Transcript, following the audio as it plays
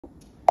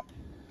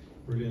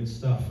Brilliant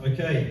stuff.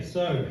 Okay,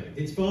 so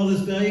it's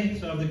Father's Day,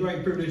 so I have the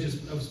great privilege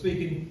of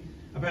speaking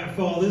about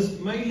fathers,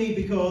 mainly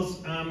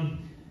because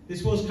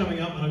this was coming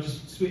up and I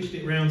just switched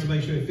it around to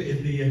make sure it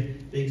fitted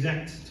the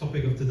exact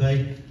topic of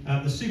today.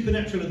 The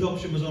supernatural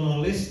adoption was on our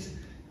list.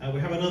 We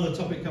have another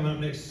topic coming up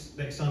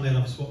next Sunday, and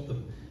I've swapped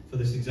them for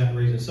this exact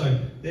reason. So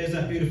there's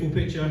that beautiful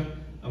picture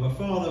of a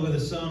father with a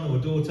son or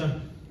a daughter,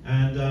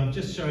 and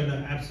just showing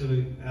that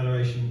absolute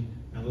adoration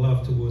and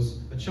love towards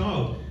a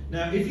child.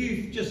 Now, if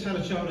you've just had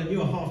a child and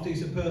you're a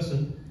half-decent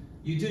person,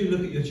 you do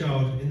look at your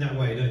child in that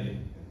way, don't you?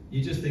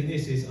 You just think,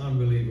 this is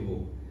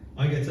unbelievable.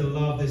 I get to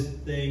love this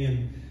thing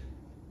and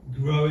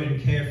grow it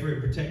and care for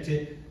it, protect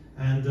it,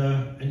 and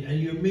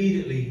you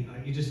immediately,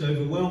 you're just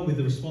overwhelmed with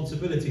the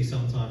responsibility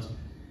sometimes.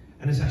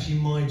 And it's actually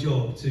my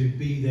job to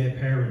be their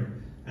parent,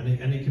 and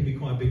it can be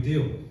quite a big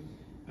deal.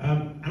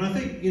 And I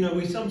think,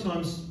 we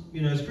sometimes,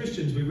 as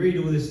Christians, we read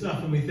all this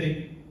stuff and we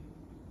think,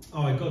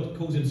 oh, God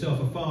calls himself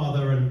a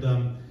father, and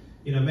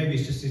maybe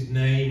it's just his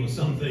name or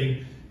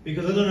something,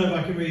 because I don't know if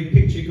I can really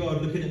picture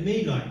God looking at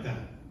me like that.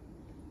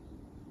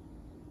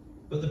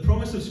 But the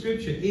promise of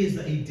Scripture is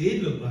that he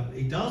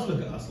does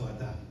look at us like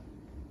that.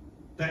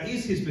 That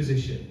is his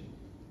position,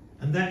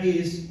 and that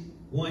is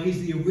why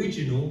he's the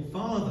original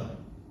father.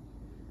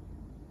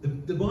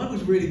 The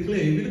Bible's really clear.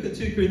 If you look at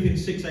 2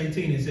 Corinthians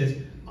 6:18, it says,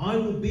 I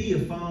will be a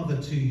father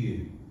to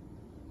you.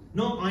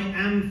 Not I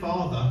am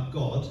Father,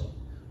 God.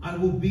 I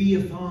will be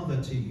a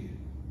father to you.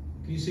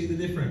 Can you see the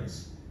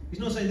difference? He's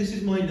not saying, this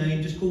is my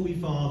name, just call me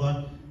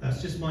Father.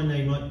 That's just my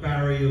name, like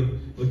Barry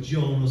or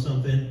John or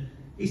something.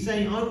 He's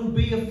saying, I will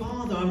be a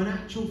father. I'm an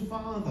actual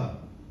father.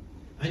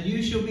 And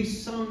you shall be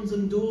sons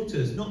and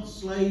daughters, not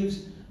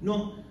slaves,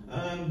 not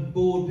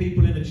bored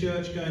people in a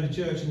church, going to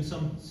church and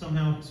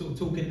somehow sort of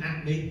talking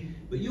at me.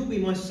 But you'll be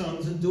my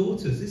sons and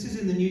daughters. This is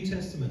in the New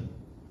Testament,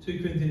 2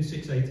 Corinthians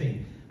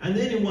 6:18. And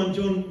then in 1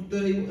 John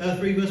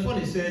 3 verse 1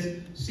 it says,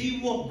 see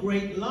what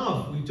great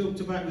love, we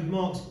talked about with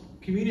Mark's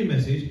communion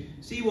message,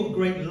 see what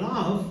great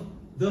love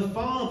the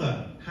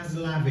Father has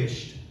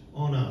lavished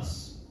on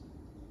us,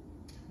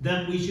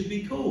 that we should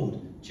be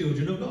called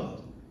children of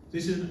God.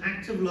 This is an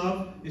act of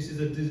love. This is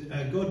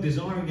a God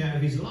desiring out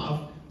of his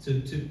love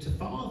to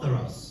father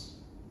us,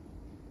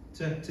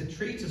 to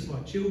treat us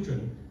like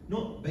children,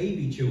 not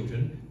baby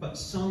children, but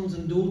sons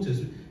and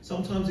daughters.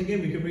 Sometimes,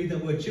 again, we can read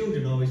that word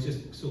children, oh, he's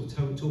just sort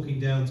of talking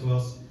down to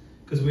us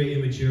because we're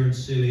immature and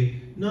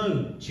silly.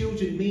 No,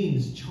 children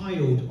means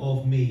child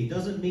of me. It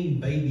doesn't mean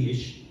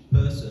babyish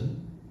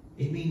person.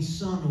 It means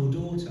son or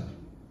daughter.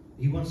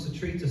 He wants to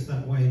treat us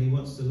that way, and he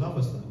wants to love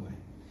us that way.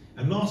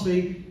 And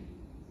lastly,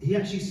 he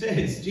actually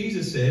says,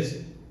 Jesus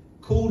says,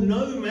 call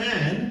no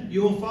man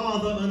your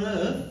father on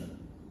earth,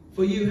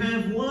 for you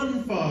have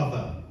one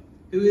Father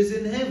who is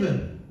in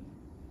heaven.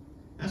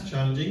 That's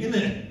challenging,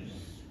 isn't it?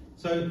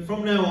 So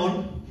from now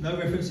on, no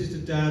references to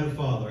dad or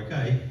father,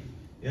 okay?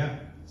 Yeah,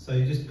 so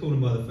you just call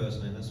them by the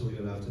first name. That's all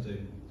you're allowed to do,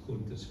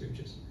 according to the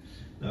Scriptures.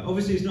 Now,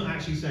 obviously, it's not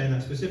actually saying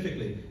that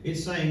specifically.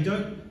 It's saying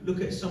don't look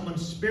at someone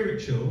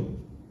spiritually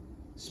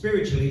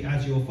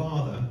as your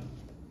father,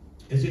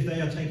 as if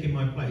they are taking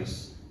my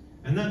place.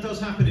 And that does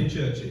happen in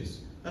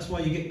churches. That's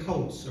why you get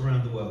cults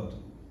around the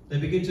world. They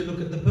begin to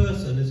look at the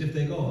person as if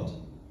they're God.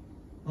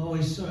 Oh,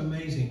 he's so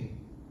amazing.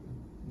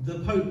 The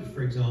Pope,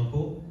 for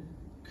example,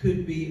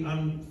 could be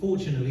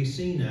unfortunately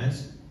seen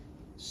as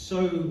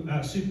so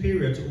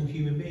superior to all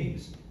human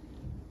beings,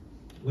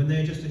 when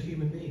they're just a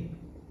human being.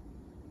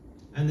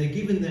 And they're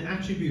given the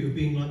attribute of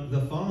being like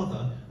the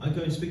Father. I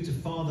go and speak to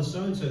Father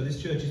so-and-so.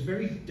 This church is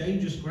very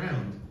dangerous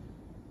ground,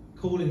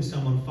 calling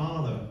someone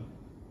Father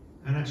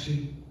and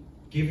actually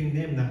giving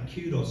them that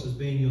kudos as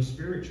being your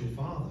spiritual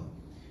father.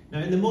 Now,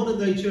 in the modern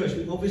day church,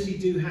 we obviously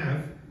do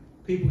have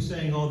people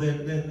saying, oh,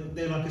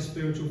 they're like a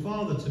spiritual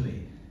father to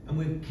me. And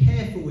we're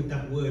careful with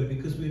that word,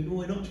 because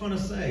we're not trying to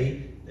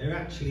say they're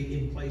actually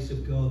in place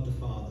of God the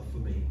Father for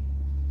me.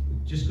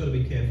 We've just got to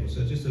be careful.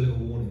 So just a little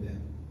warning there.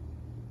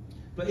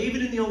 But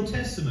even in the Old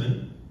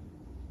Testament,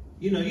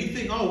 you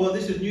think, oh, well,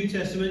 this is New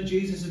Testament.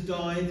 Jesus has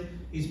died.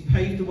 He's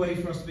paved the way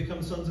for us to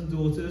become sons and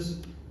daughters.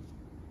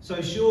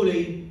 So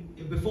surely,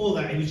 before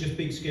that, he was just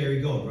big,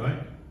 scary God, right?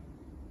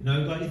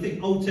 Like you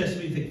think Old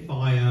Testament, you think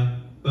fire,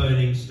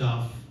 burning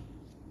stuff,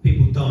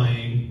 people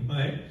dying,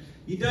 right?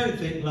 You don't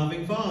think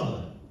loving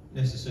Father,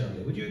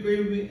 necessarily. Would you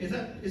agree with me? Is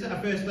that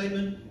a fair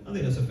statement? I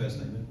think that's a fair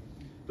statement.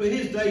 But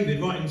here's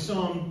David writing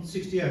Psalm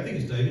 68, I think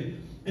it's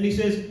David, and he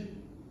says,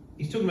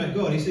 he's talking about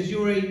God, he says,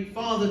 you're a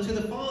father to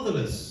the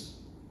fatherless,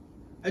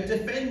 a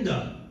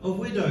defender of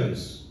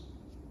widows,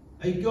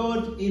 a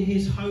God in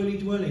his holy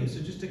dwelling.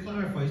 So just to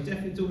clarify, he's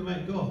definitely talking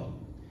about God.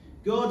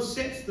 God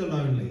sets the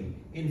lonely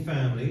in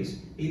families.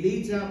 He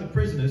leads out the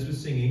prisoners with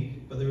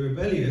singing, but the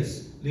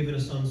rebellious live in a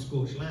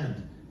sun-scorched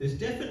land. There's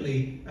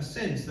definitely a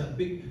sense that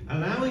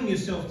allowing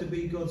yourself to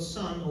be God's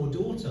son or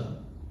daughter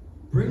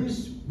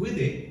brings with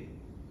it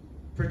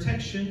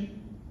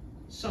protection,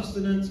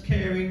 sustenance,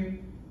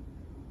 caring,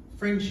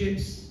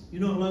 friendships.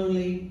 You're not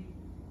lonely.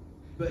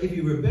 But if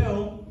you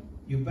rebel,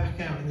 you're back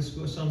out in the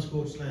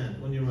sun-scorched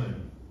land on your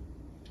own.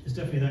 It's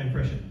definitely that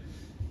impression.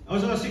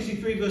 Isaiah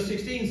 63 verse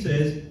 16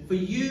 says, "For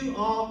you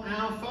are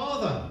our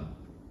Father,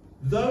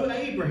 though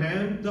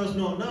Abraham does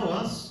not know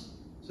us."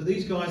 So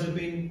these guys have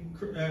been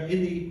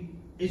in the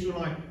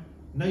Israelite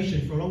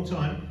nation for a long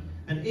time,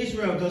 and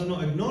Israel does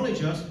not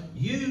acknowledge us.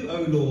 You,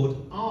 O Lord,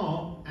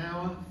 are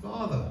our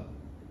Father.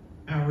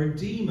 Our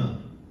Redeemer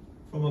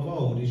from of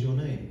old is your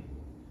name.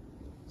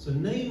 So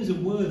names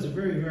and words are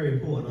very, very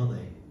important, aren't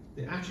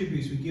they? The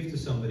attributes we give to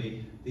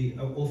somebody, the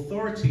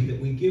authority that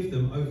we give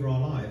them over our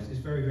lives is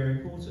very, very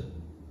important.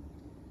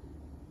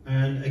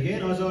 And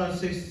again, Isaiah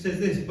says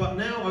this, "But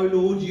now, O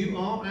Lord, you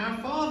are our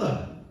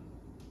Father."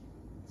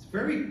 It's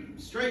very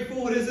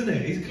straightforward, isn't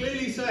it? He's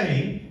clearly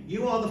saying,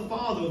 you are the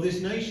Father of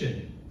this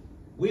nation.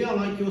 We are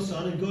like your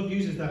son, and God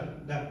uses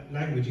that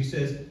language. He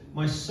says,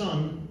 "My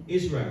son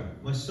Israel,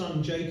 my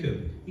son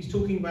Jacob." He's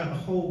talking about the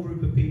whole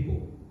group of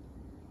people.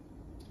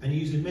 And he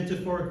uses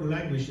metaphorical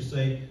language to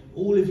say,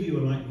 all of you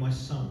are like my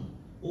son.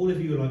 All of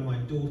you are like my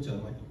daughter,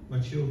 my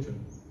children.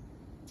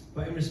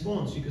 But in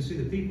response, you can see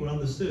that people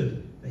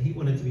understood that he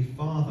wanted to be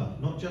Father,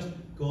 not just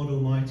God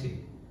Almighty,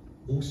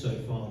 also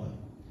Father.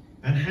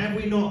 "And have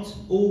we not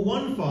all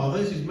one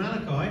Father?" This is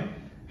Malachi.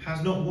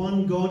 "Has not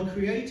one God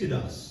created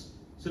us?"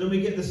 So then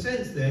we get the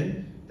sense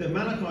then that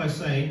Malachi is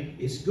saying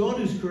it's God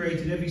who's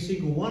created every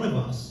single one of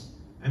us,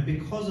 and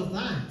because of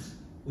that,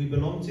 we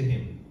belong to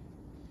him.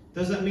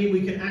 Does that mean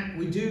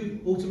we do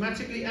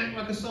automatically act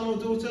like a son or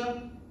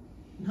daughter?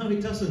 No,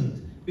 it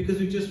doesn't. Because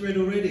we've just read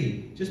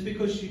already, just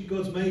because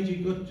God's made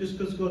you, just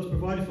because God's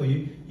provided for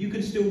you, you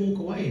can still walk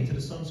away into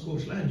the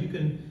sun-scorched land. You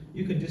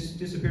can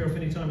disappear off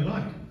any time you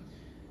like.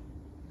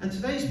 And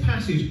today's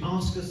passage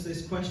asks us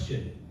this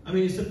question. I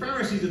mean, it's the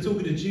Pharisees are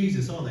talking to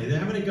Jesus, aren't they? They're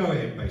having a go at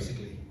him,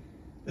 basically.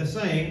 They're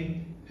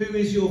saying, "Who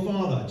is your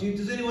father?"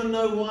 Does anyone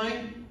know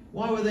why?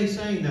 Why were they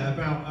saying that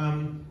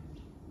about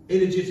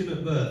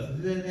illegitimate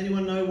birth? Does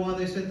anyone know why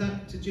they said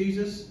that to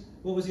Jesus?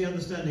 What was the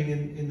understanding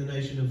in the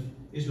nation of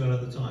Israel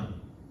at the time?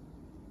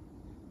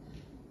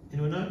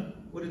 Anyone know?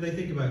 What did they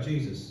think about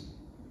Jesus?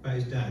 About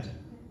his dad?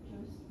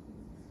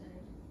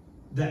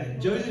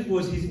 That Joseph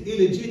was his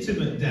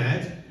illegitimate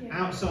dad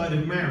outside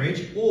of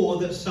marriage, or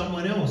that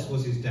someone else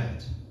was his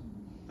dad.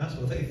 That's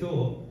what they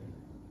thought.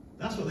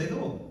 That's what they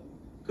thought.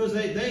 Because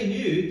they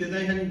knew that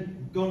they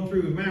hadn't gone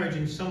through with marriage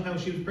and somehow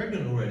she was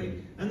pregnant already.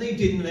 And they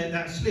didn't let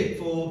that slip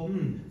for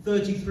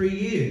 33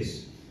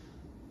 years.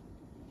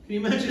 Can you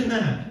imagine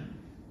that?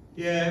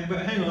 Yeah,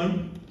 but hang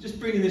on. Just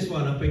bringing this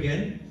one up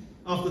again.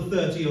 After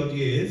 30 odd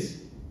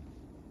years.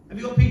 Have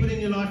you got people in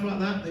your life like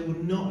that? They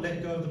will not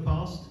let go of the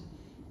past.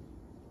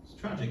 It's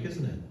tragic,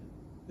 isn't it?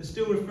 They're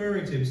still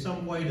referring to him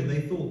some way that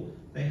they thought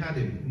they had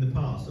him in the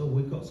past. "Oh,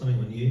 we've got something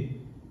on you.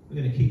 We're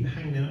going to keep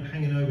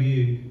hanging over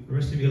you the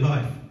rest of your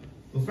life."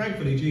 Well,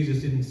 thankfully,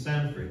 Jesus didn't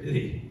stand for it, did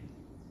he?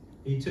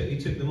 He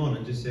took them on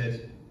and just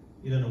said,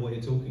 "You don't know what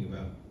you're talking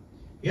about."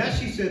 He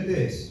actually said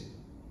this.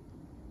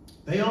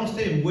 They asked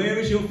him, "Where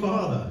is your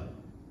father?"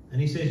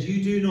 And he says,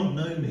 "You do not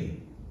know me."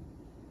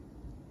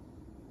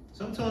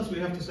 Sometimes we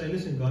have to say,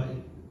 "Listen, guy,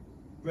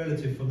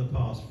 relative from the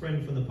past,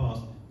 friend from the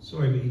past,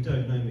 sorry, but you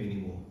don't know me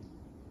anymore.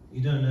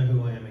 You don't know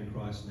who I am in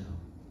Christ now.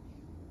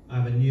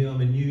 I'm a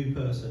new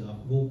person.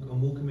 I'm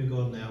walking with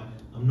God now.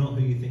 I'm not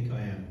who you think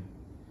I am."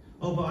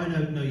 "Oh, but I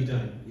know." "No, you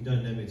don't. You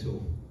don't know me at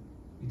all.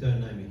 You don't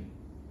know me.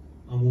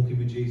 I'm walking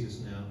with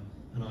Jesus now,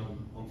 and I'm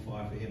on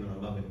fire for him, and I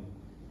love him."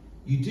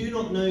 "You do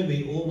not know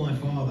me or my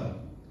Father."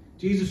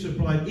 Jesus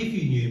replied, "If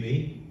you knew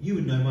me, you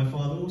would know my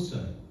Father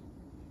also."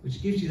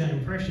 Which gives you that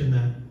impression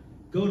that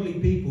godly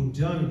people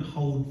don't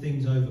hold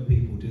things over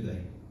people, do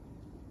they?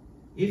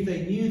 If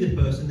they knew the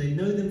person, they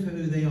know them for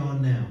who they are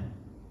now.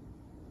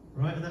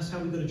 Right? And that's how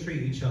we've got to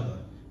treat each other.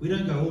 We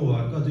don't go, "Oh,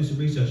 I've got to do some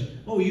research.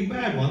 Oh, you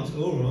bad once.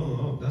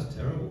 Oh, that's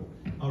terrible.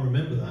 I'll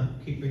remember that.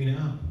 Keep bringing it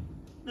up."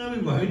 No,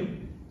 we won't.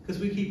 Because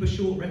we keep a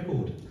short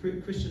record.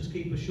 Christians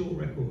keep a short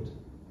record.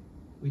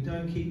 We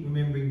don't keep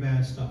remembering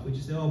bad stuff. We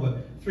just say, "Oh,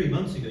 but 3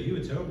 months ago, you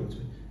were terrible to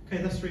me."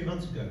 Okay, that's 3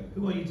 months ago.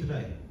 Who are you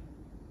today?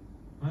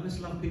 Right,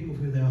 let's love people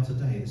for who they are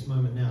today, this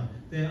moment now.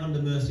 They're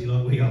under mercy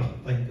like we are,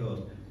 thank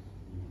God.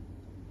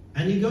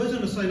 And he goes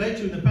on to say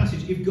later in the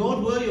passage, "If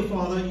God were your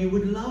Father, you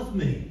would love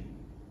me.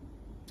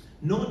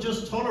 Not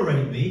just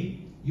tolerate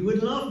me, you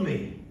would love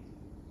me."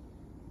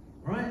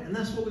 Right? And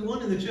that's what we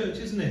want in the church,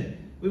 isn't it?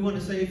 We want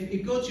to say,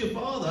 if God's your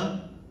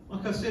Father,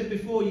 like I said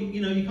before,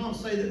 you can't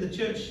say that the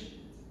church,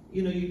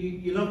 you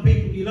love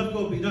people, you love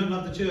God, but you don't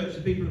love the church,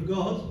 the people of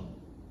God.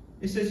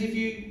 It says,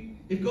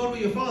 if God were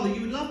your Father,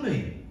 you would love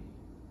me.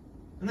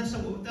 And that's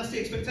the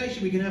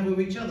expectation we can have with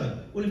each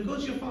other. Well, if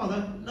God's your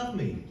Father, love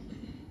me.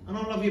 And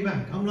I'll love you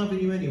back. I'm loving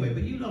you anyway,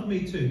 but you love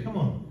me too. Come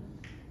on.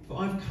 "For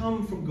I've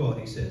come from God,"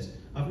 he says.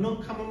 "I've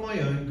not come on my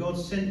own. God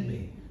sent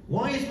me.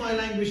 Why is my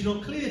language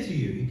not clear to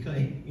you?"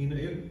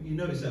 You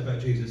notice that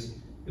about Jesus.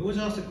 He always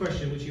asks a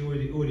question which he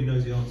already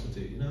knows the answer to.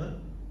 You know that?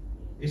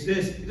 He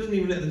doesn't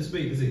even let them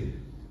speak, does he?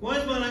 "Why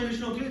is my language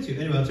not clear to you?"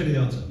 Anyway, I'll tell you the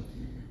answer.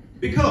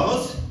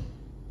 Because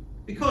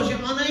you're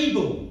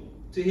unable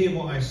to hear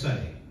what I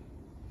say.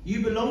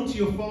 You belong to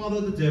your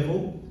father, the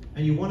devil,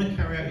 and you want to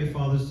carry out your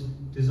father's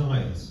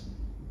desires.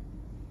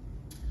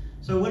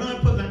 So when I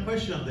put that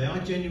question up there, I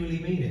genuinely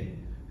mean it.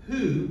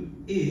 Who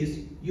is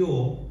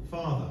your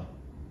Father?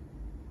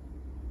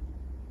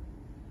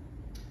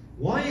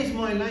 Why is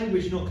my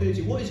language not clear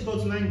to you? What is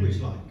God's language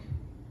like?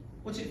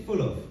 What's it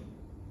full of?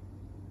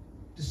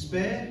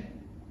 Despair?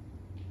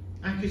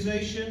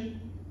 Accusation?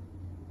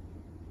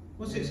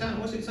 What's it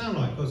sound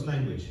like, God's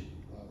language?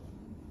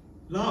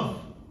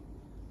 Love.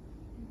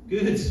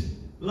 Good.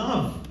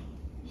 Love.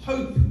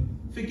 Hope.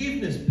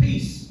 Forgiveness.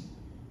 Peace.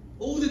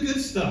 All the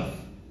good stuff.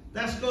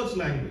 That's God's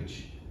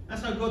language.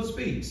 That's how God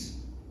speaks.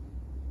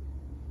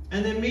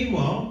 And then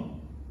meanwhile,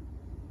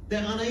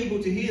 they're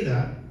unable to hear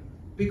that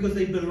because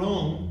they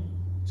belong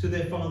to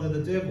their father, the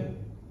devil.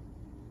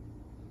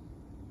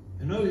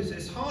 I know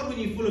it's hard when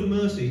you're full of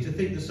mercy to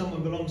think that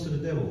someone belongs to the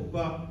devil,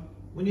 but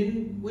when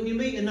you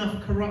meet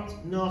enough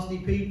corrupt, nasty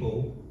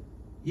people,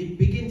 you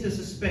begin to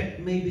suspect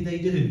maybe they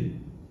do.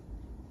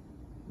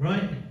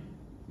 Right?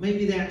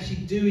 Maybe they actually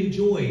do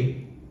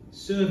enjoy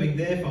serving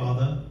their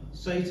father,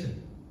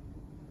 Satan.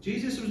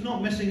 Jesus was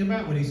not messing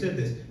about when he said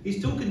this.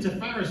 He's talking to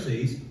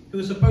Pharisees who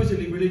are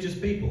supposedly religious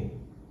people.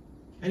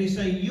 And he's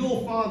saying,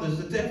 your father's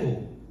the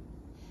devil.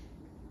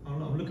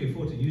 I'm looking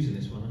forward to using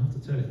this one, I have to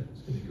tell you.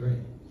 It's going to be great.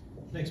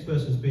 Next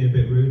person's being a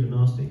bit rude and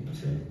nasty. I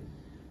said,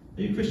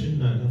 are you a Christian?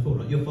 No, I thought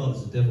not. Your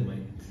father's the devil,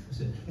 mate. I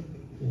said,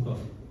 walk off.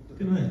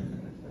 Good man.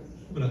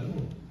 I'll be like,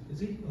 oh, is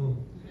he? Oh.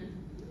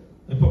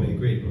 They probably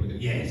agree. Probably go,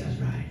 yes, that's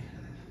right.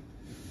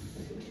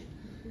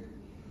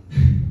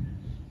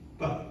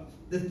 But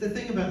the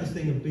thing about this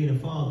thing of being a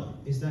father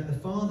is that the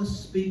father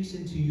speaks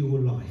into your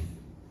life.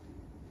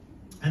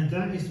 And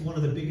that is one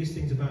of the biggest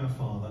things about a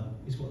father,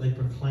 is what they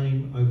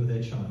proclaim over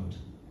their child.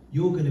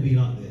 You're going to be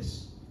like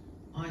this.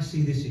 I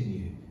see this in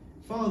you.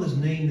 Fathers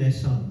name their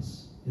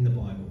sons in the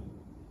Bible.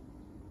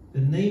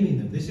 They're naming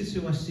them. This is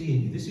who I see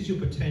in you. This is your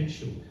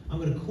potential. I'm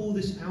going to call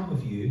this out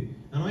of you,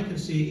 and I can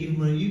see it even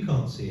when you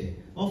can't see it.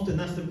 Often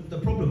that's the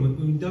problem. When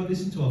we don't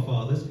listen to our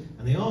fathers,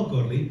 and they are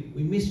godly,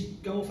 we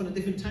go off on a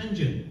different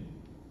tangent.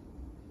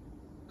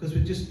 Because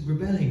we're just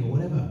rebelling or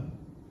whatever.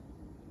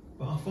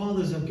 But our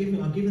fathers are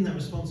given that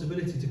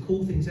responsibility to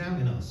call things out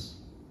in us.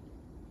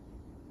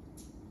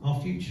 Our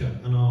future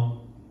and our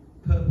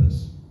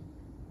purpose.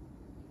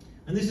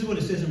 And this is what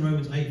it says in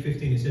Romans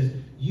 8:15. It says,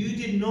 you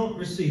did not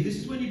receive, this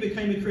is when you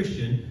became a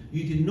Christian,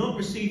 you did not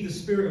receive the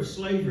spirit of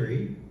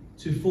slavery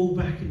to fall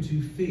back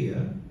into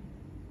fear, ...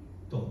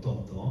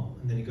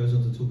 And then he goes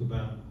on to talk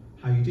about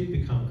how you did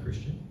become a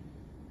Christian.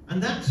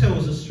 And that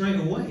tells us straight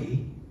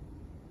away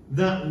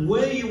that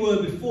where you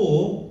were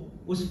before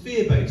was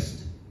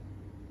fear-based.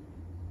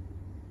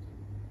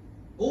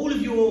 All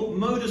of your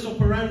modus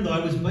operandi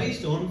was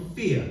based on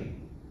fear.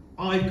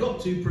 I've got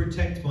to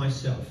protect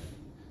myself.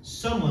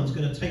 Someone's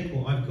going to take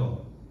what I've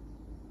got.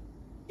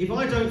 If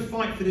I don't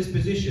fight for this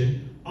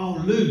position, I'll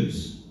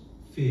lose.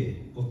 Fear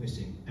of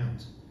missing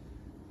out.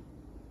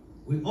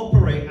 We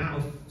operate out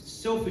of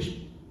selfish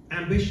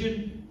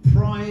ambition,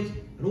 pride,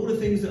 and all the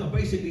things that are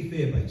basically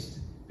fear-based.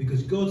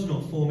 Because God's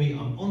not for me,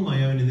 I'm on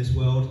my own in this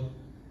world,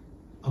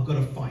 I've got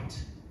to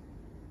fight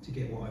to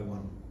get what I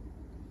want.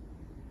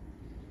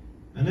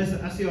 And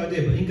that's the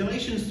idea. But in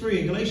Galatians 3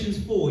 and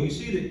Galatians 4, you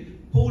see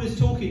that Paul is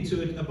talking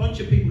to a bunch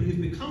of people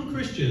who've become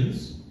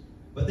Christians,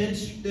 but then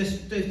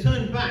they've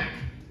turned back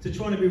to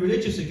trying to be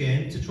religious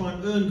again, to try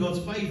and earn God's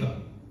favour.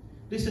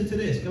 Listen to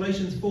this,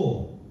 Galatians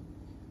 4.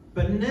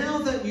 But now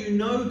that you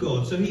know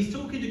God, so he's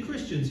talking to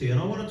Christians here,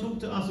 and I want to talk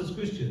to us as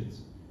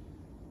Christians.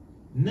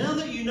 Now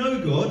that you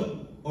know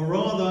God, or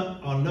rather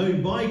are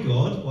known by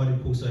God, why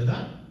did Paul say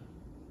that?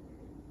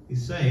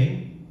 He's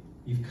saying,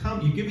 you've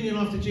given your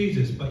life to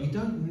Jesus, but you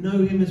don't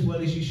know him as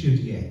well as you should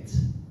yet.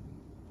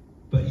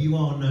 But you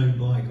are known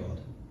by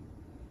God.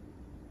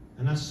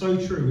 And that's so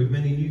true with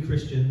many new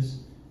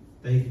Christians.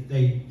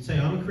 They say,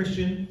 I'm a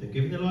Christian, they've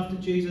given their life to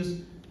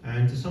Jesus,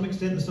 and to some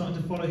extent they're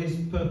starting to follow his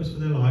purpose for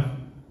their life,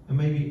 and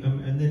maybe,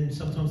 and then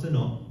sometimes they're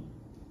not,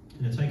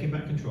 and they're taking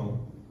back control.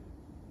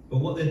 But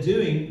what they're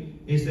doing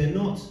is they're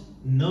not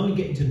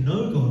getting to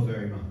know God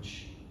very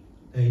much.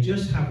 They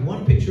just have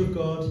one picture of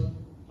God,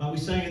 like we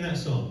sang in that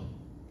song.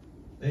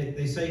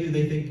 They say who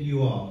they think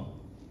you are.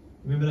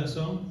 Remember that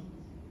song?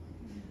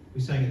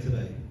 We sang it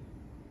today.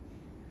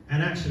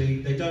 And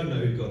actually, they don't know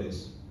who God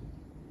is.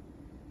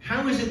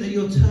 How is it that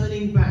you're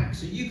turning back?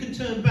 So you can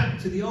turn back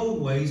to the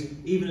old ways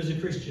even as a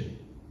Christian.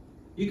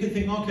 You can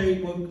think,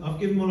 okay, well, I've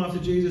given my life to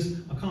Jesus.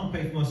 I can't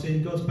pay for my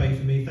sin. God's paid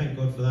for me. Thank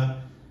God for that.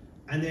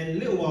 And then a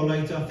little while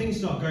later, things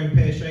start going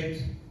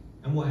pear-shaped.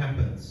 And what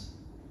happens?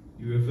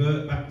 You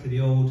revert back to the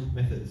old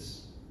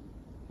methods.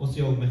 What's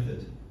the old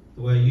method?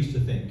 The way I used to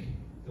think.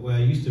 The way I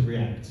used to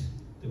react.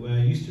 The way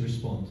I used to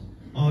respond.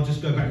 I'll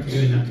just go back to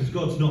doing that because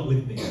God's not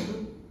with me.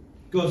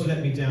 God's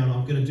let me down.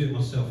 I'm going to do it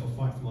myself.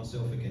 I'll fight for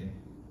myself again.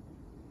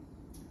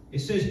 It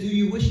says, do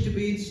you wish to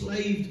be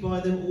enslaved by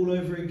them all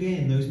over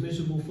again? Those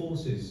miserable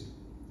forces.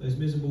 Those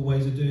miserable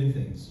ways of doing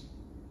things.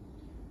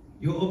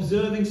 You're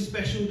observing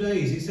special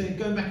days. He's saying,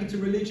 going back into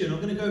religion.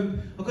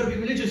 I've got to be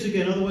religious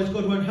again, otherwise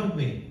God won't help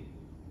me.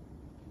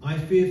 I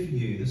fear for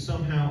you that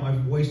somehow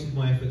I've wasted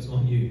my efforts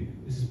on you.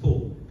 This is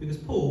Paul. Because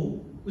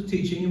Paul was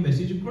teaching a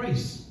message of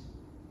grace.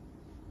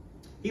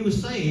 He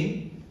was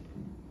saying,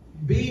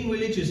 being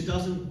religious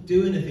doesn't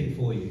do anything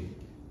for you,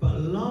 but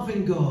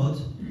loving God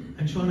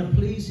and trying to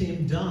please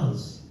him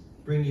does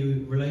bring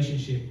you a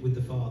relationship with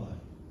the Father.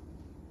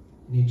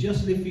 And you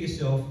just live for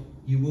yourself,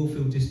 you will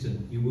feel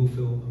distant. You will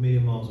feel a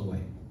million miles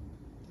away.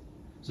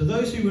 So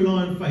those who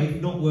rely on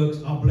faith, not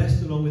works, are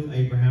blessed along with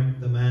Abraham,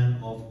 the man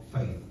of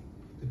faith.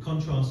 The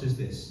contrast is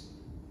this.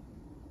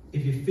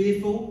 If you're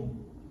fearful,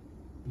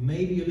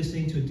 maybe you're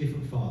listening to a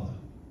different father.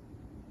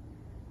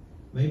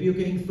 Maybe you're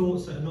getting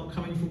thoughts that are not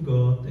coming from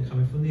God, they're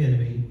coming from the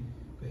enemy.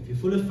 But if you're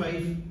full of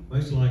faith,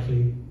 most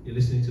likely you're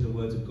listening to the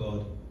words of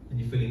God and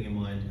you're filling your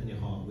mind and your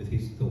heart with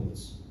his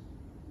thoughts.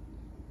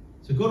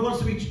 So God wants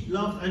to be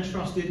loved and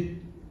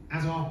trusted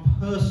as our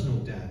personal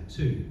dad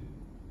too.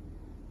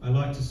 I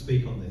like to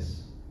speak on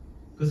this.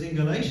 Because in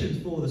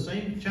Galatians 4, the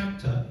same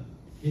chapter,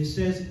 it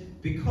says,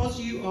 because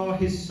you are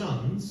his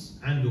sons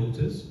and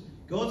daughters,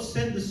 God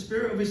sent the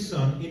Spirit of his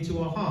Son into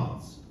our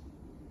hearts.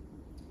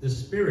 The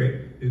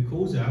Spirit who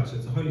calls out, so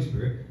it's the Holy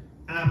Spirit,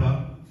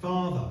 Abba,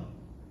 Father.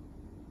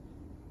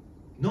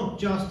 Not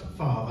just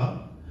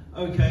Father.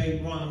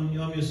 Okay, right, I'm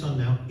your son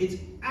now. It's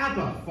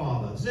Abba,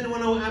 Father. Does anyone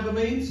know what Abba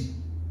means?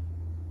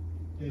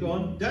 Daddy. Go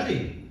on.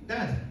 Daddy.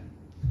 Dad.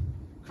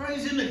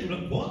 Crazy, isn't it? You're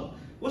like, what?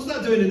 What's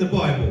that doing in the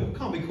Bible?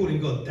 Can't be calling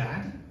God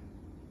Dad.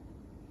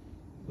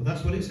 Well,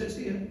 that's what it says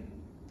here.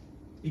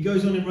 He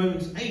goes on in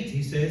Romans 8,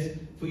 he says,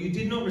 for you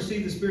did not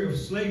receive the spirit of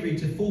slavery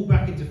to fall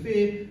back into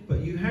fear, but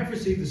you have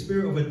received the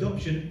spirit of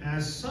adoption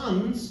as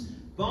sons,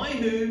 by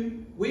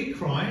whom we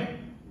cry,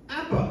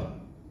 Abba,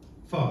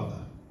 Father.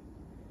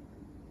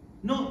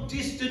 Not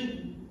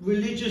distant,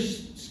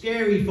 religious,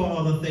 scary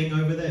father thing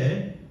over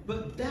there,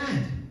 but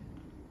Dad.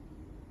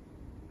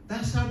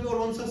 That's how God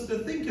wants us to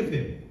think of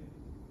him.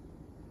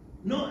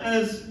 Not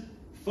as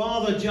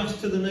father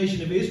just to the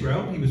nation of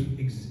Israel. He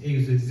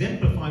was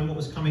exemplifying what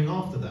was coming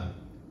after that.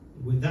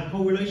 With that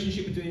whole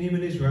relationship between him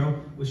and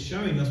Israel was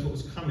showing us what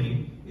was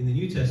coming in the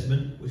New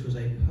Testament, which was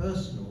a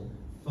personal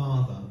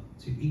father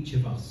to each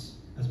of us,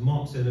 as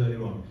Mark said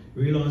earlier on,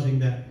 realizing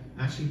that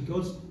actually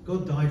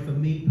God died for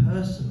me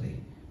personally,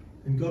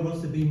 and God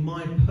wants to be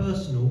my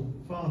personal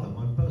father,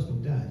 my personal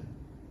dad.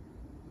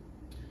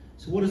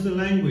 So what does the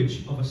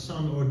language of a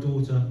son or a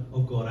daughter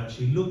of God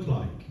actually look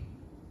like?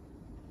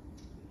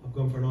 I've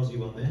gone for an Aussie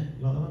one there.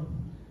 You like that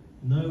one?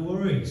 No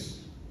worries.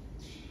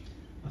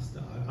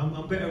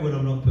 I'm better when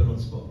I'm not put on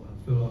spot.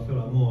 I feel like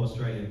I'm more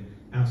Australian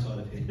outside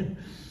of here.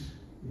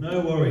 No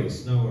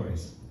worries, no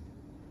worries.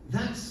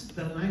 That's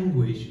the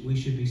language we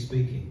should be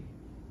speaking.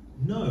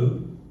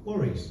 No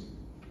worries.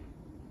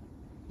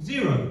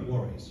 Zero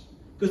worries.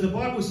 Because the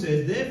Bible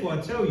says, therefore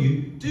I tell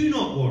you, do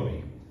not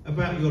worry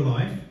about your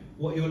life,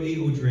 what you'll eat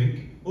or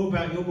drink, or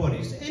about your body.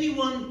 Is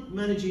anyone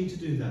managing to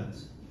do that?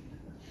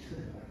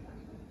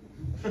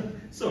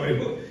 Sorry,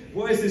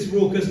 what is this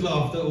raucous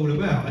laughter all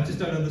about? I just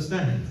don't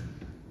understand.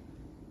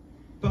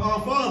 But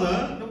our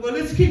Father, well,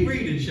 let's keep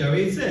reading, shall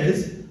we? It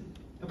says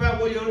about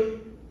what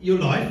your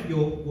life,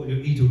 what you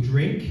eat or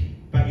drink,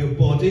 about your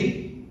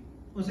body.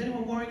 Was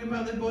anyone worrying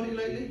about their body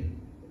lately?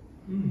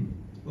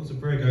 Lots of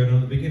prayer going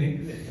on at the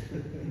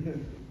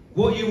beginning.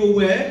 What you will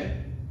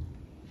wear.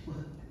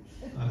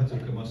 I had to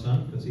look at my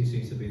son because he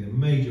seems to be the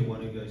major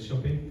one who goes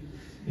shopping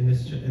in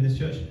this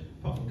church.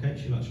 Apart from Kate,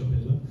 she likes shopping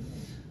as well.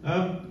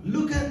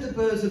 Look at the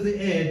birds of the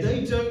air.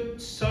 They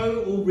don't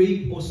sow or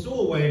reap or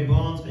store away in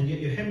barns, and yet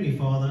your heavenly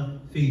Father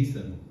feeds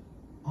them.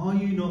 Are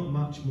you not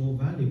much more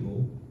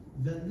valuable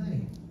than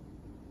they?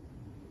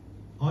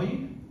 Are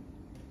you?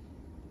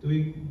 Do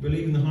we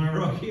believe in the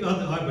hierarchy?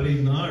 I believe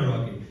in the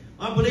hierarchy.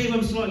 I believe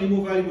I'm slightly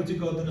more valuable to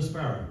God than a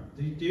sparrow.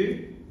 Do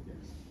you?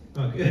 Yes.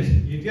 Oh, good.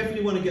 You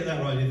definitely want to get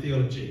that right in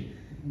theology.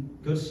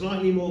 God's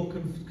slightly more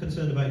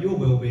concerned about your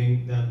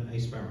well-being than a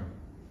sparrow.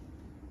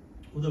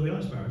 Although we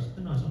like sparrows,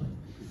 they're nice, aren't they?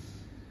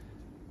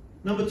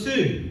 Number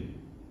 2,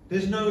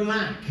 there's no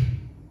lack.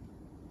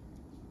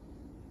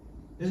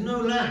 There's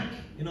no lack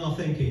in our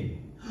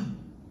thinking.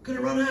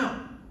 Gonna run out.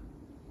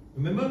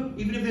 Remember,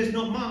 even if there's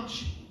not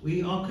much,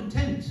 we are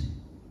content.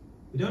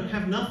 We don't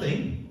have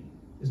nothing.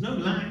 There's no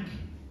lack.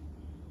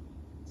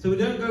 So we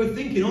don't go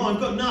thinking, oh, I've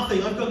got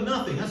nothing, I've got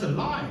nothing. That's a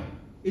lie.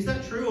 Is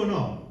that true or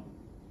not?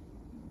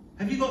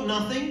 Have you got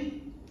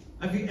nothing?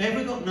 Have you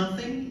ever got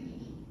nothing?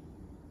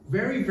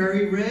 Very,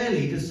 very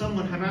rarely does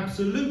someone have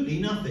absolutely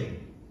nothing.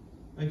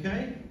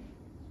 Okay?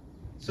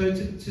 So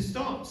to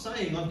start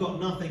saying I've got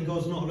nothing,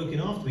 God's not looking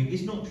after me,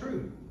 is not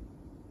true.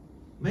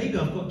 Maybe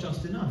I've got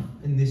just enough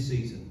in this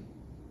season.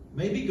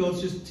 Maybe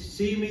God's just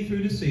seeing me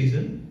through the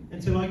season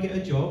until I get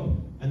a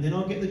job, and then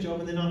I'll get the job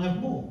and then I'll have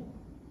more.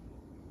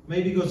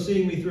 Maybe God's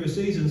seeing me through a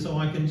season so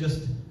I can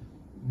just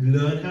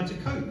learn how to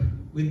cope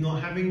with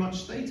not having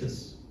much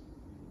status.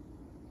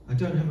 I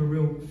don't have a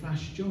real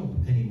flash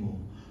job anymore.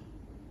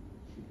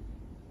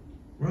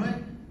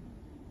 Right?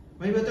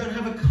 Maybe I don't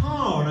have a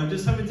car and I'm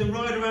just having to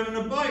ride around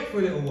on a bike for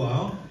a little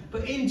while,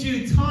 but in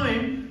due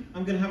time,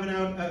 I'm going to have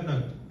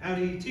an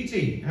Audi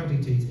TT. Audi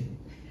TT.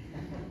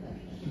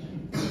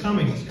 It's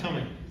coming. It's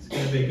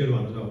going to be a good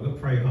one as well. We've got to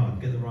pray hard,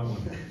 get the right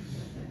one.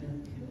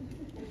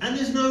 And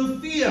there's no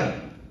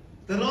fear.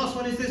 The last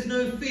one is there's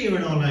no fear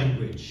in our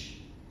language.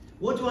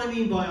 What do I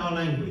mean by our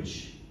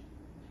language?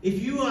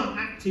 If you are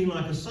acting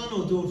like a son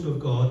or daughter of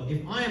God,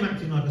 if I am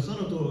acting like a son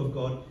or daughter of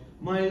God,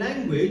 my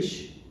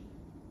language,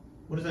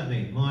 what does that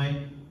mean?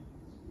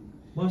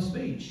 My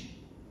speech.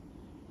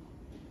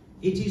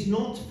 It is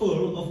not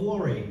full of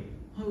worry.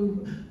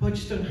 Oh, I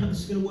just don't know how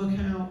this is going to work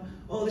out.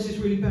 Oh, this is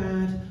really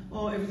bad.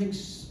 Oh,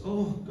 everything's,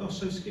 oh gosh,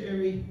 so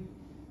scary.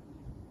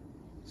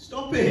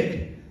 Stop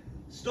it.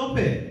 Stop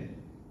it.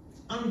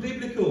 It's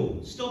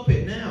unbiblical. Stop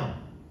it now.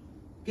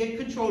 Get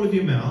control of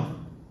your mouth.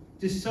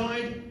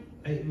 Decide.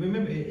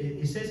 Remember,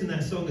 it says in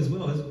that song as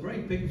well, there's a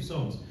great pick of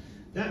songs.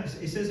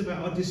 It says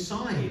about, I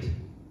decide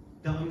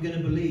that I'm going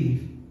to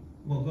believe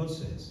what God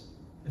says,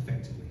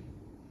 effectively.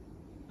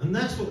 And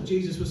that's what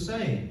Jesus was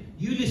saying.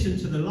 You listen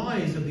to the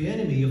lies of the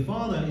enemy. Your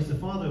father is the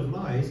father of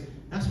lies.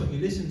 That's what you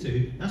listen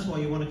to. That's why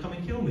you want to come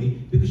and kill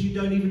me, because you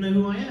don't even know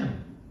who I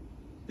am.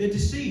 They're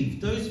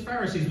deceived. Those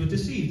Pharisees were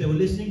deceived. They were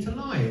listening to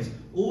lies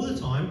all the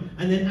time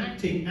and then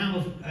acting out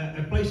of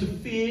a place of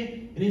fear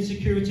and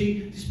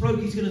insecurity. This bloke,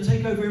 he's going to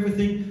take over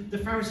everything. The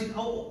Pharisees,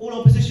 all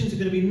our positions are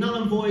going to be null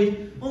and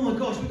void. Oh my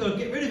gosh, we've got to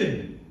get rid of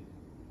him.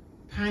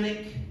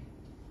 Panic,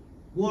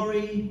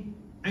 worry,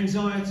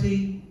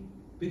 anxiety,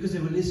 because they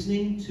were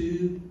listening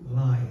to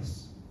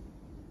lies.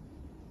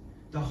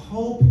 The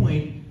whole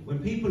point, when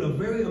people are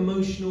very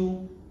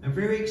emotional and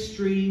very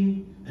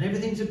extreme and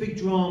everything's a big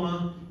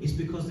drama, is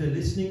because they're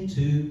listening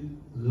to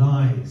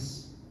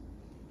lies.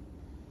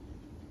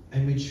 A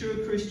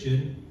mature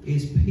Christian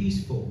is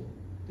peaceful.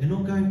 They're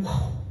not going,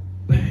 whoa,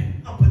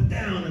 bang, up and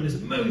down on this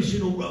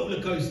emotional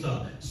roller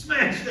coaster,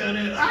 smash down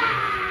there,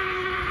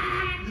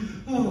 ah!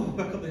 Oh,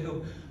 back up the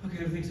hill.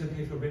 Okay, everything's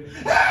okay for a bit.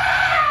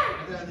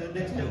 Ah! Down the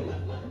next hill.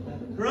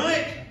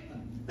 Right?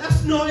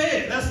 That's not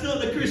it. That's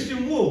not the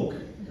Christian walk.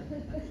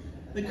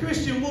 The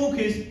Christian walk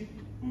is,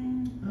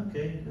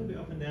 okay, a little bit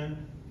up and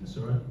down. That's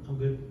all right. I'm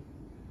good.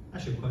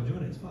 Actually, I'm quite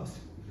enjoying it. It's fast.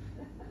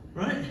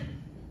 Right?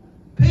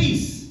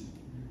 Peace.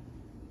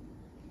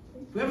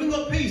 If we haven't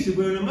got peace, if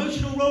we're an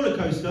emotional roller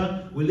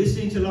coaster, we're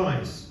listening to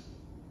lies.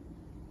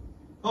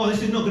 Oh,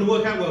 this is not going to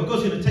work out well.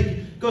 God's going to take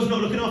you. God's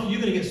not looking after you.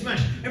 You're going to get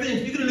smashed. You're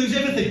going to lose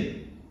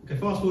everything. Okay,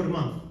 fast forward a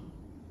month.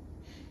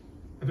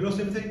 Have you lost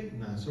everything?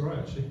 No, it's all right,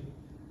 actually.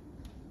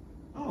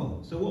 Oh,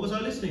 so what was I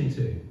listening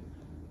to?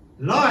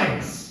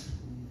 Lies.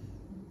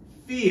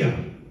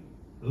 Fear.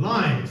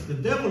 Lies. The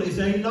devil is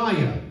a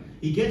liar.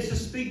 He gets to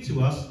speak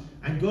to us,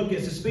 and God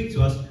gets to speak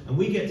to us, and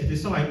we get to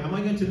decide, am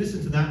I going to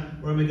listen to that,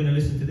 or am I going to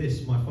listen to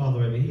this, my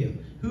Father over here?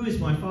 Who is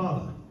my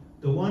Father?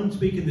 The one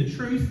speaking the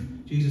truth.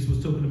 Jesus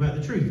was talking about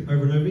the truth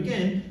over and over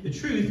again. The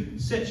truth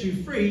sets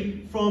you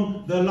free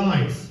from the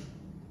lies.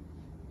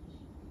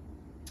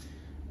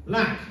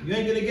 Lack. You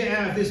ain't going to get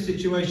out of this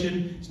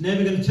situation. It's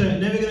never going to turn,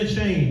 never going to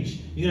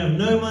change. You're going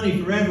to have no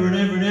money forever and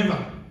ever and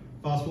ever.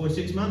 Fast forward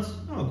 6 months.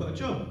 Oh, I've got a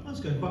job. That's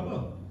going quite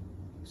well.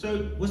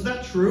 So, was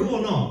that true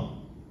or not?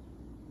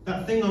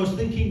 That thing I was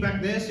thinking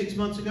back there 6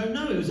 months ago?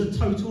 No, it was a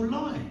total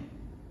lie.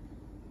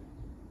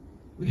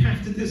 We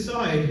have to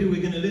decide who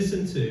we're going to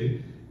listen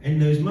to in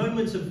those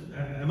moments of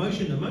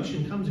emotion.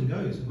 Emotion comes and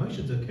goes.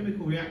 Emotions are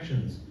chemical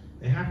reactions.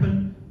 They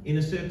happen in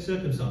a certain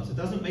circumstance. It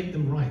doesn't make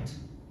them right.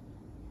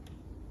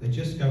 They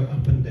just go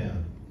up and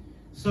down.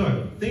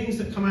 So, things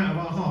that come out of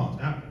our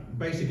heart,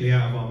 basically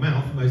out of our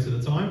mouth most of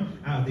the time,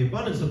 out of the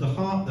abundance of the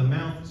heart, the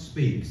mouth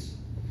speaks.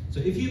 So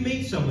if you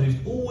meet someone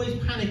who's always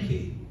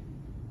panicky,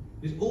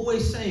 who's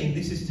always saying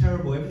this is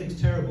terrible, everything's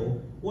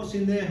terrible, what's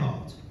in their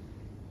heart?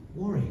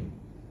 Worry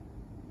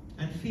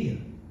and fear.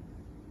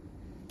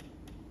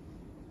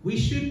 We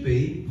should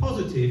be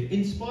positive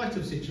in spite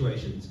of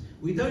situations.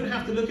 We don't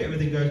have to look at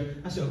everything and go,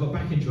 that's it, I've got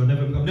back injury, I'm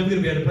never going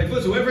to be able to play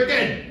football ever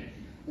again.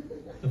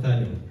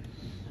 Nathaniel.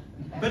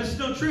 But it's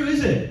not true,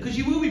 is it? Because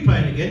you will be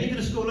playing again, you're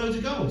going to score loads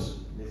of goals.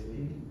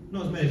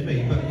 Not as many as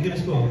me, but you're going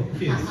to score a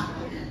few.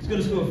 He's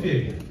going to score a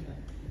few.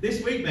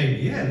 This week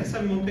maybe, yeah, let's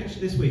have him on picture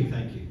this week,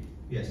 thank you.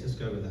 Yes, let's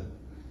go with that.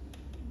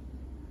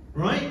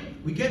 Right?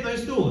 We get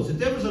those thoughts. The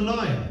devil's a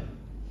liar.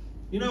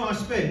 You know, I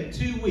spent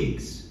 2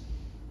 weeks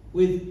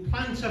with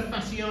plantar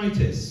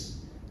fasciitis,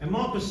 and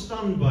Mark was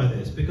stunned by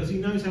this because he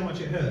knows how much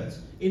it hurts.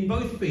 In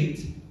both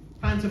feet,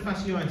 plantar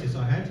fasciitis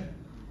I had.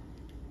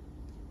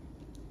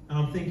 And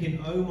I'm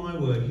thinking, oh my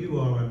word, you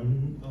are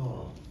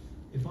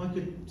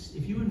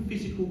if you were in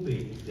physical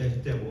being,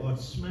 devil, I'd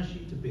smash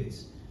you to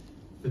bits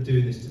for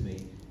doing this to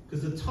me.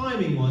 Because the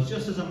timing was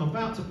just as I'm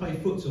about to play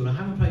futsal, I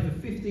haven't played for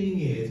 15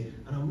 years,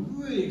 and I'm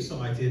really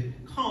excited,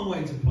 can't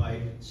wait to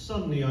play,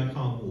 suddenly I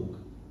can't walk.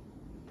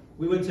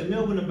 We went to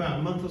Melbourne about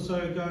a month or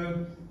so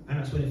ago, and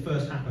that's when it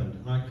first happened,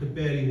 and I could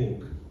barely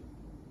walk.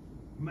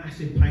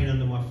 Massive pain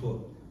under my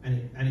foot,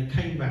 and it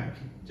came back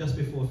just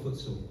before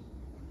futsal.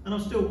 And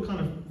I'm still kind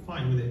of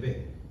fighting with it a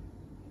bit.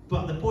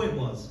 But the point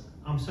was,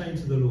 I'm saying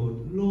to the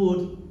Lord,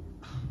 Lord,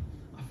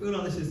 I feel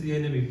like this is the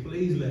enemy.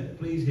 Please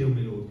heal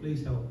me, Lord.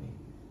 Please help me.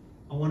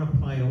 I want to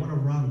play. I want to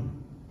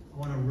run. I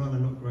want to run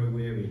and not grow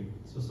weary.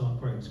 So I start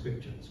quoting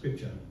scripture.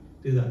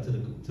 Do that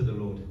to the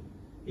Lord.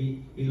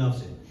 He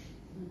loves it.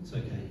 It's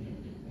okay.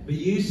 But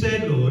you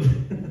said, Lord,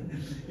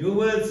 your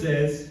word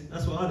says,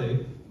 that's what I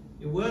do.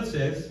 Your word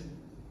says,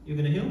 you're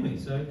going to heal me.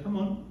 So come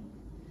on.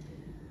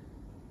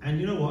 And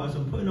you know what? As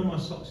I'm putting on my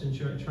socks and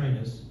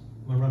trainers,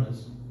 my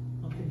runners,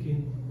 I'm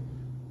thinking,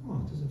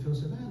 oh, it doesn't feel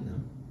so bad now.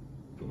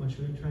 Put my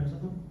trainers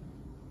on.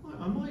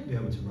 I might be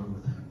able to run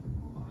with that.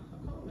 Oh,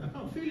 I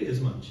can't feel it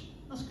as much.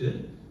 That's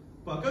good.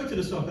 But I go to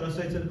the sock and I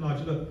say to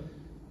Elijah, look,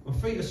 my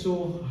feet are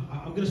sore.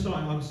 I'm going to start.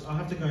 I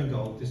have to go in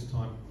goal this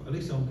time. But at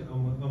least I'm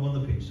on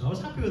the pitch. So I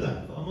was happy with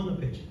that. But I'm on the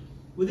pitch.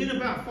 Within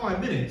about 5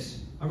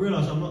 minutes, I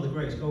realised I'm not the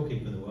greatest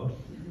goalkeeper in the world.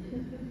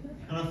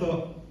 And I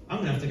thought, I'm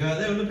going to have to go out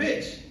there on the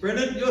pitch.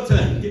 Brendan, your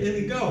turn. Get in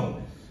the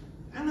goal.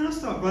 And then I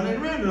start running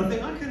around and I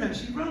think, I can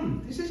actually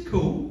run. This is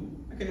cool.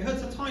 Okay, it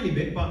hurts a tiny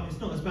bit, but it's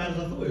not as bad as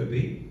I thought it would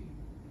be.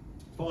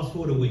 Fast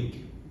forward a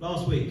week.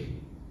 Last week,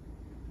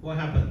 what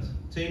happened?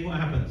 Team, what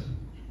happened?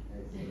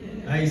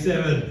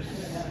 87.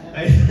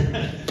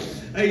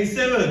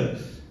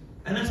 87.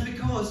 And that's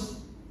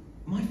because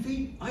my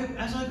feet,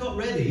 as I got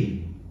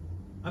ready,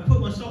 I put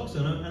my socks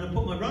on and I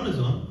put my runners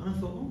on, and I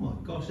thought, oh my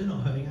gosh, they're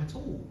not hurting at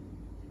all.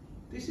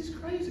 This is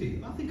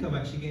crazy. I think I'm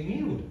actually getting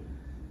healed.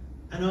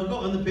 And I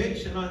got on the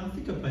pitch, and I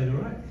think I played all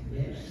right.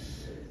 Yeah.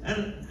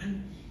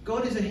 And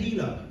God is a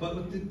healer,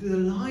 but the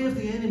lie of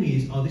the enemy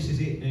is, oh, this is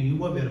it, and you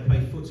won't be able to play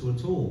futsal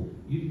at all.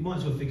 You might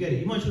as well forget it.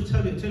 You might as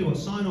well tell you what,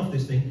 sign off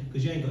this thing,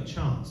 because you ain't got a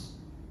chance.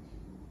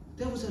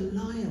 The devil's a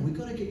liar. We've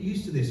got to get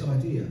used to this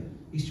idea.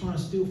 He's trying to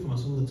steal from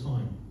us all the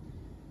time.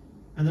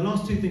 And the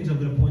last two things I'm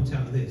going to point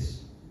out are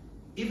this.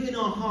 Even in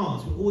our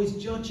hearts, we're always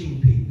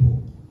judging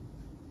people.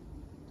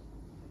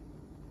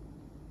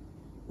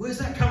 Where's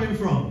that coming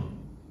from?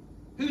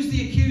 Who's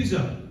the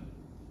accuser?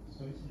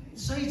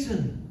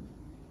 Satan.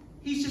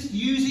 He's just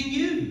using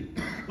you,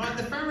 like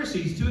the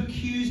Pharisees, to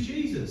accuse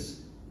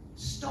Jesus.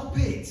 Stop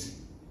it.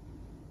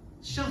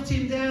 Shut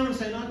him down and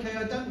say, okay,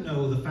 I don't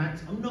know all the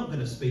facts. I'm not going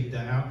to speak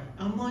that out.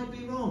 I might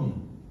be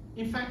wrong.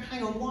 In fact,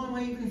 hang on, why am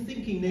I even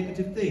thinking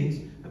negative things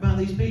about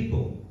these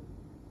people?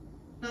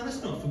 No,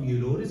 that's not from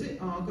you, Lord, is it?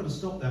 Oh, I've got to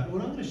stop that.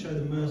 Lord, I'm going to show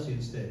them mercy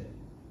instead.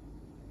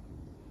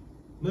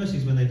 Mercy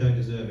is when they don't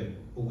deserve it,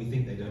 or we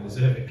think they don't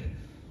deserve it.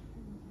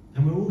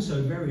 And we're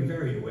also very,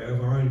 very aware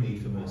of our own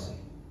need for mercy.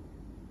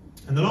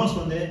 And the last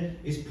one there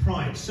is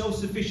pride,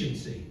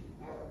 self-sufficiency.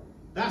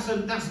 That's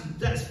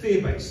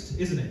fear-based,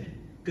 isn't it?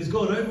 Because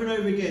God, over and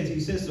over again,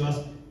 He says to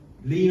us,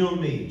 lean on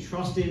me,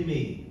 trust in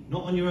me,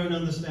 not on your own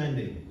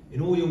understanding.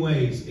 In all your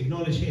ways,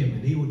 acknowledge Him,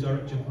 and He will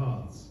direct your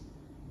paths.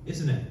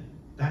 Isn't it?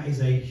 That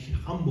is a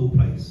humble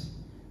place.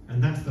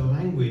 And that's the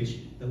language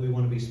that we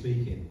want to be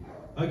speaking.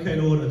 Okay,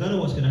 Lord, I don't know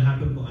what's going to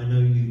happen, but I know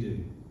you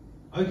do.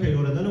 Okay,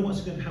 Lord, I don't know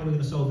how we're going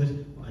to solve this,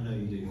 but I know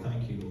you do.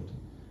 Thank you, Lord.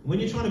 And when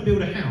you're trying to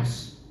build a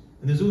house,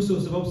 and there's all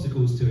sorts of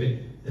obstacles to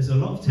it, there's a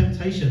lot of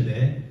temptation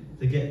there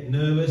to get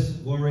nervous,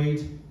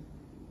 worried,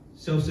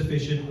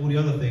 self-sufficient, all the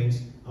other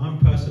things. I'm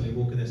personally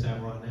walking this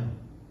out right now.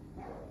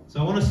 So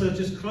I want us to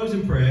just close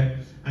in prayer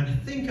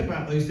and think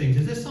about those things.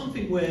 Is there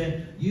something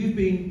where you've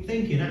been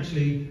thinking,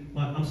 actually,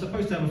 like, I'm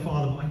supposed to have a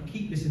father, but I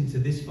keep listening to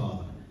this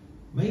father?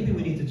 Maybe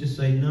we need to just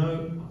say,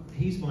 no,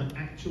 He's my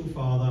actual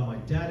Father, my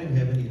Dad in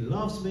heaven. He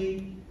loves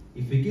me,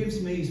 He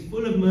forgives me, He's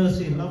full of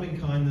mercy and loving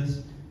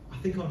kindness. I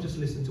think I'll just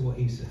listen to what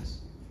He says.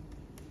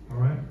 All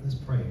right, let's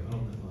pray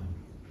along that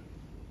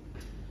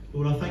line.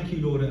 Lord, I thank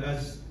you, Lord,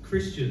 as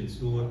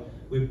Christians, Lord,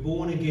 we're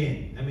born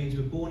again. That means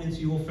we're born into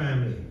your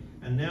family.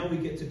 And now we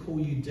get to call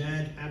you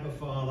Dad, Abba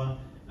Father,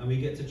 and we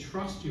get to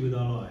trust you with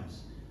our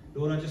lives.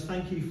 Lord, I just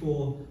thank you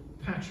for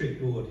Patrick,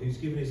 Lord, who's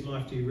given his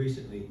life to you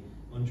recently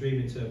on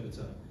Dream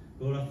Interpreter.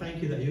 Lord, I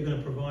thank you that you're going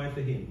to provide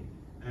for him.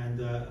 And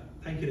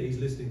thank you that he's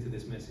listening to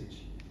this message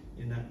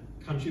in that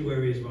country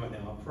where he is right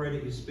now. I pray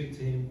that you speak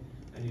to him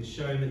and you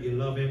show him that you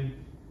love him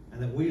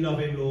and that we love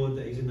him, Lord,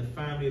 that he's in the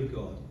family of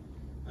God.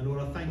 And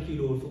Lord, I thank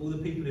you, Lord, for all the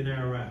people in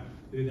Ararat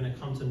who are going to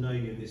come to know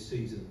you in this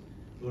season.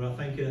 Lord, I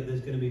thank you that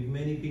there's going to be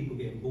many people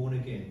getting born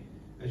again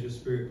as your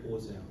Spirit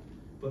pours out.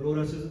 But Lord,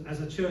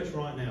 as a church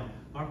right now,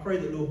 I pray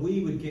that, Lord,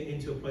 we would get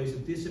into a place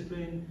of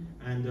discipline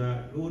and,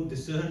 Lord,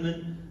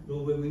 discernment,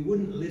 Lord, where we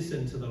wouldn't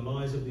listen to the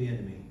lies of the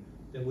enemy,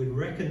 that we'd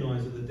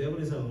recognize that the devil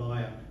is a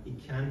liar. He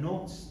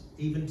cannot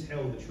even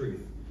tell the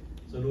truth.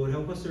 So, Lord,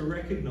 help us to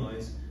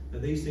recognize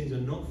that these things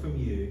are not from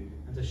you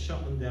and to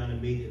shut them down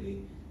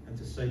immediately and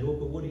to say, Lord,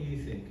 but what do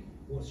you think?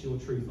 What's your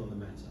truth on the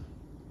matter?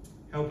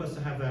 Help us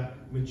to have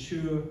that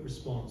mature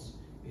response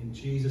in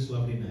Jesus'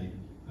 lovely name.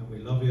 And we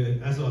love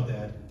you as our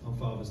Dad on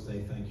Father's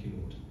Day. Thank you,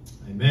 Lord.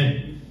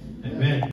 Amen. Amen.